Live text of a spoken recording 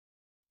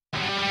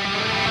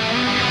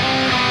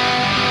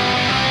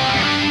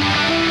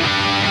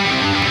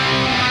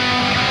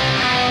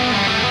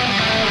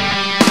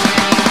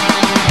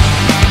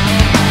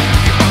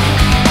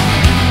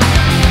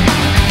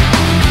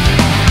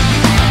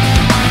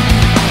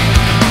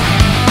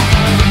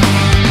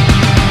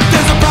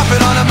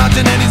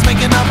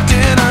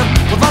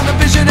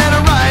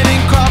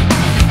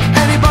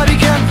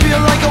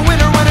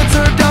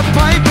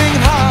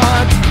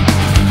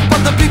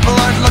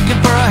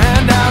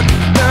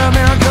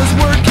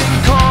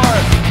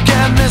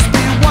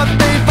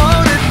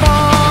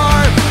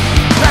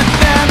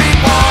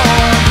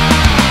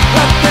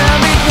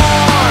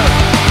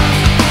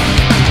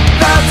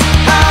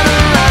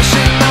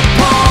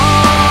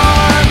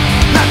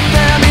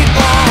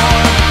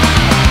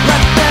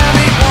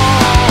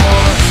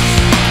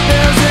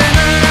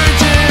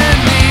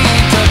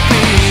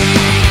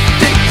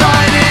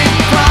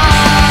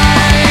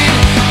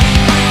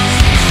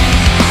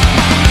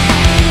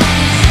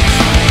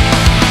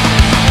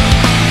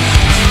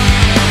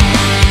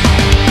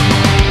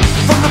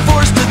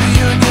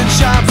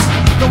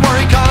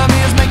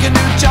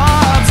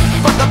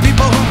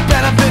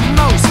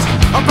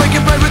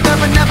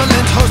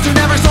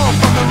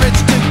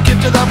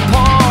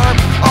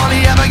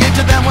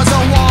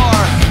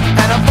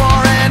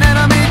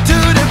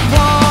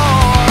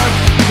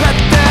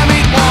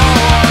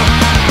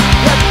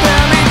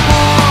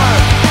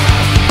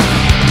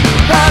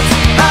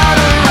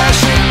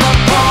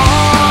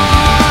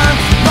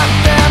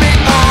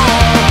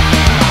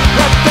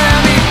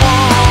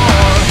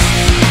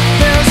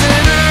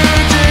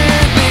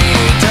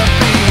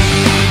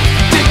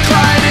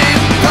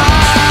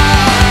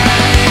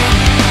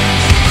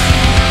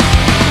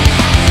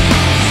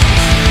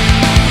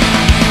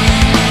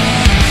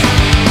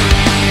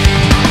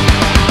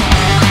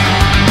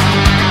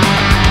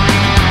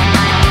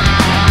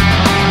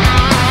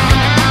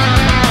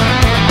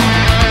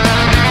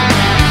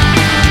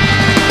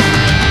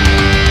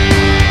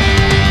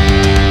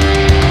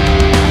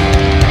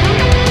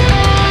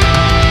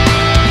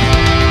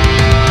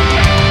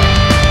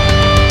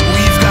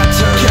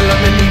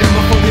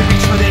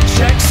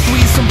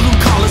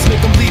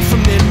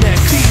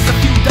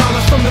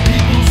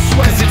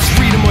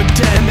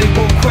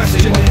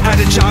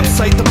a job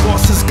site, the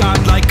boss is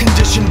godlike.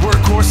 Conditioned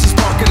workhorses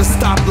park at a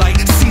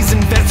stoplight.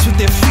 Seasoned vets with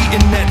their feet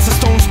in nets. A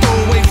stone's throw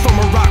away from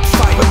a rock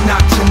fight. But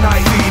not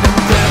tonight. Feed 'em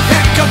death.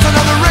 Here comes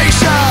another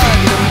ration.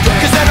 Feed 'em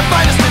death. Cause they're the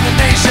finest in the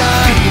nation.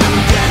 Feed 'em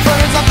death.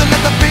 Burning something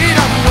that the beat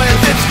 'em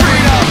with. It's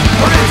freedom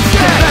or it's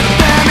death. Let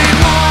them eat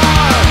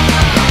more.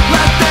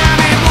 Let them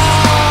eat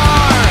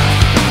more.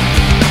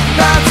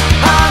 That's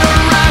how to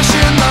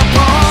ration the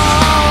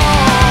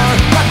poor.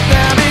 Let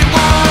them eat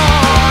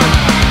more.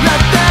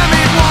 Let them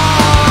eat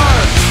more.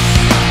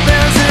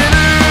 There's an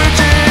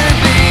urgent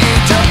need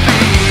to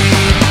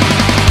feed.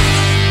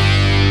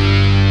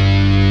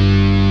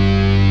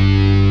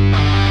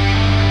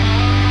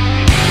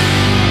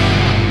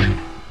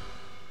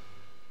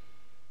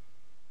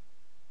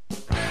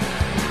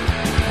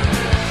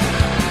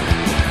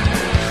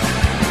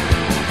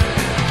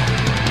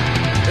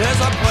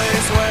 There's a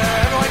place where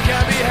everyone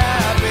can be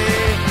happy.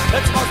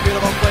 It's the most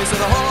beautiful place in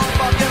the whole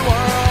fucking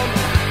world.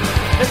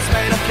 It's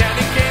made of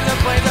candy canes and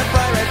planes and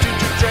bright red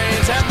choo-choo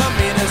trains and the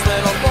meanest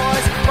little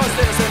boys, most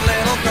innocent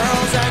little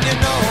girls. And you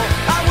know,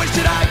 I wish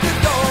that I could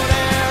go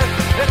there.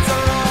 It's a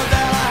road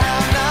that I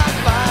have not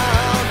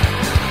found.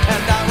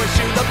 And I wish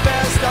you the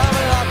best of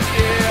luck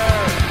here.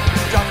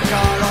 Drop a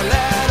card or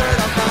letter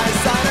to my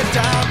side of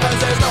town. Cause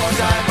there's no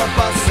time for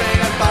fussing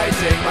and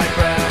fighting, my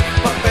friend.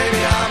 But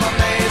baby, I'm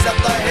amazed at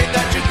the hate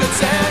that you could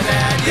send.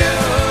 And you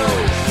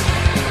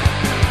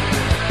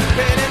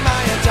been in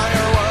my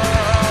entire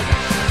world.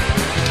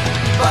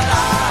 But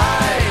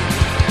I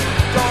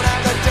don't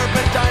have the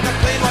turpentine to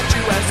clean what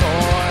you have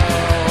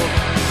soiled.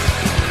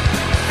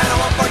 And I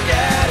won't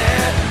forget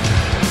it.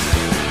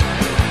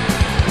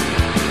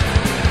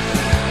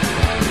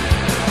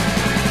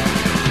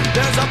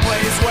 There's a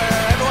place where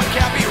everyone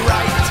can be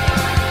right,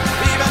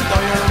 even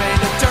though you remain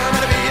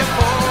determined to be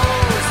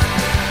opposed.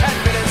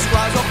 Admittance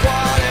squads of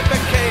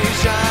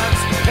qualifications.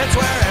 It's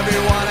where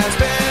everyone has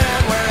been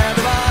and where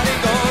everybody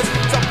goes.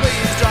 So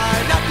please try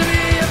not to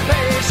be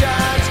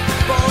impatient,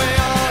 for we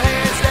all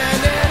hate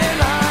standing in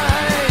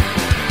line.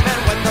 And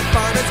when the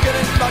burn is good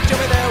and fucked,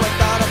 you'll be there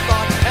without a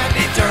thought. And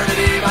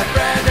eternity, my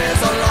friend, is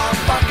a long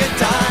fucking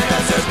time.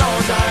 Cause there's no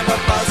time for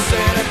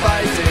fussing and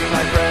fighting,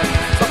 my friend.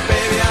 But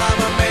baby, I'm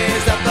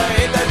amazed at the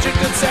hate that you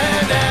could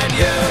send. And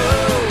you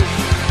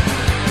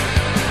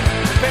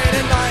been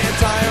in my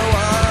entire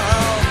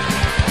world.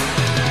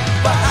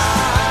 But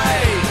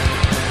I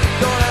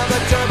don't have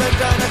the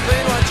turpentine to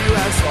clean what you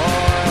have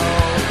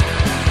soiled.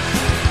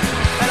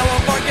 And I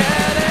won't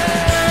forget it.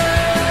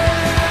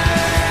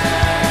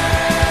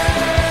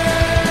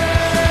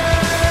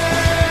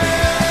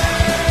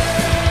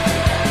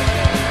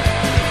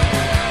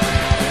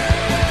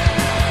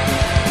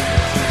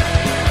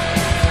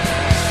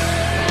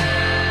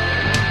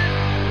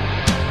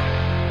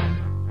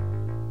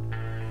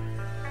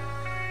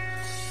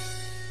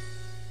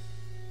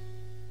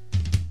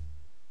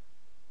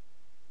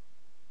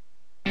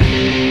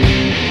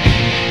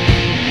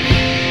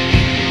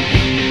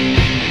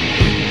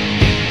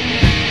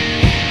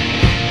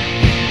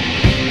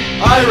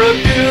 I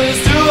refuse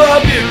to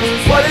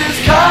abuse what is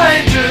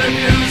kind to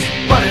abuse,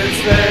 but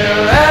it's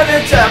there and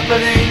it's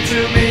happening to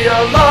me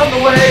along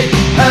the way.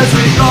 As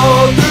we go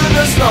through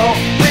the snow,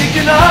 we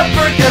cannot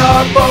forget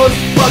our foes,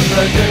 but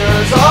the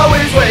dinner's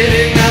always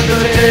waiting at the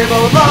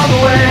table along the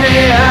way.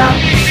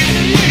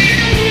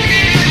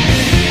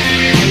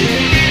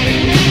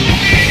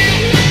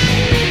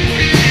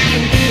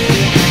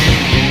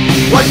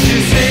 What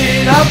you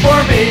see now for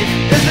me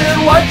isn't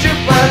what you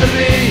plan to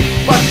be,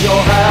 but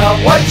you'll have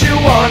what you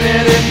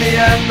wanted in the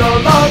end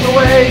along the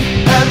way.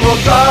 And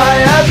we'll cry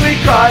as we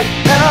cry,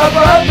 and our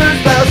brothers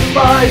pass us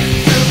by,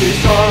 to be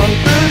strong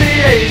through the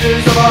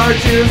ages of our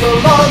tears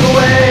along the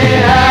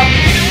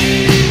way.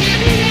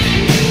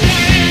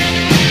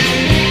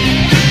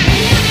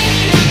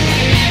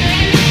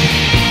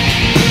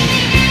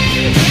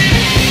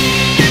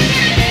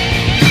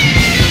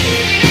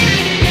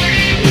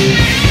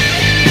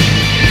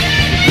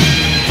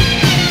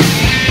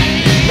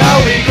 Now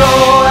we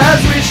grow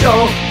as we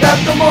show that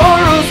the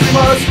morals we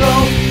must know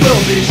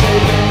will be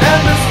shaping